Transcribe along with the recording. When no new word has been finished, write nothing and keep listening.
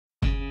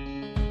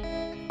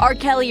R.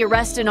 Kelly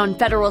arrested on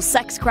federal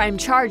sex crime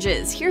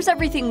charges. Here's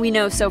everything we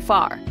know so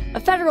far. A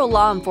federal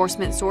law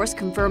enforcement source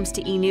confirms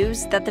to E!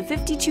 That the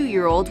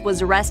 52-year-old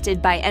was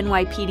arrested by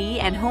NYPD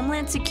and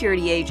Homeland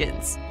Security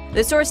agents.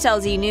 The source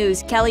tells E!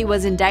 Kelly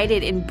was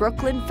indicted in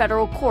Brooklyn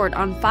federal court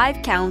on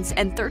 5 counts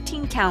and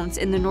 13 counts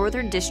in the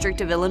Northern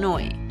District of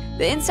Illinois.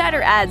 The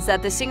insider adds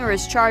that the singer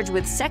is charged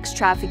with sex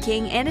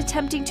trafficking and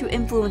attempting to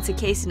influence a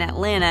case in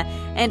Atlanta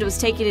and was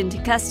taken into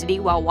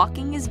custody while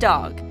walking his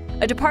dog.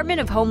 A Department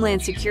of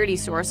Homeland Security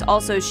source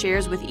also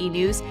shares with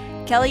E!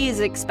 Kelly is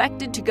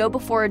expected to go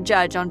before a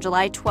judge on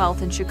July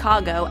 12th in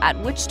Chicago, at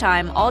which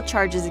time all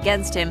charges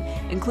against him,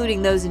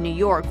 including those in New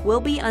York,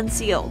 will be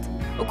unsealed.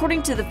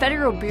 According to the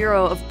Federal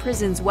Bureau of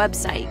Prisons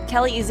website,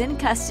 Kelly is in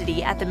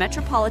custody at the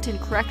Metropolitan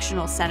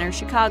Correctional Center,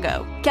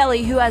 Chicago.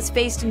 Kelly, who has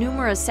faced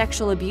numerous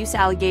sexual abuse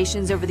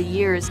allegations over the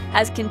years,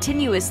 has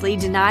continuously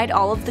denied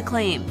all of the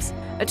claims.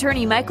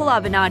 Attorney Michael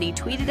Avenatti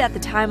tweeted at the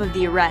time of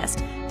the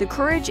arrest, "The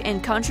courage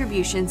and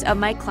contributions of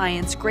my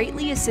clients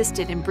greatly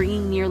assisted in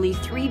bringing nearly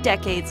 3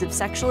 decades of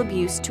sexual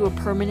abuse to a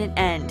permanent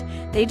end.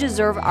 They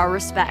deserve our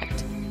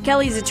respect."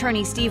 Kelly's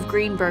attorney Steve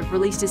Greenberg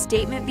released a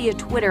statement via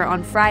Twitter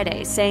on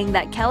Friday saying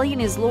that Kelly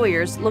and his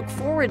lawyers look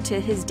forward to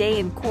his day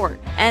in court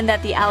and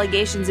that the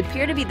allegations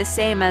appear to be the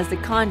same as the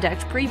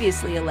conduct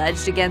previously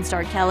alleged against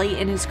R. Kelly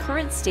in his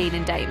current state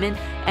indictment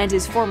and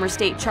his former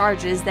state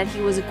charges that he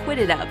was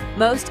acquitted of.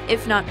 Most,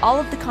 if not all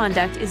of the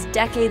conduct is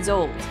decades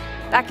old.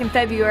 Back in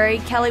February,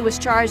 Kelly was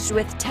charged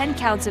with 10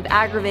 counts of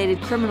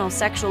aggravated criminal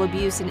sexual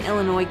abuse in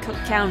Illinois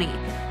Cook County.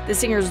 The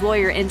singer's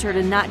lawyer entered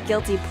a not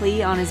guilty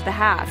plea on his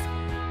behalf.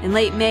 In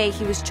late May,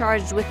 he was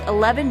charged with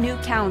 11 new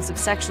counts of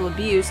sexual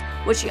abuse,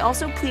 which he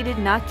also pleaded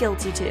not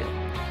guilty to.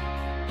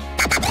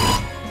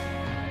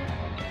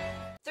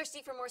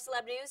 Thirsty for more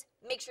celeb news?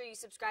 Make sure you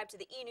subscribe to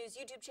the E!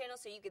 YouTube channel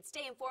so you can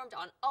stay informed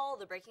on all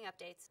the breaking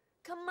updates.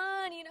 Come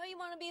on, you know you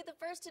want to be the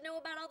first to know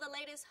about all the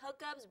latest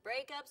hookups,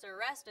 breakups,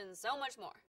 arrests, and so much more.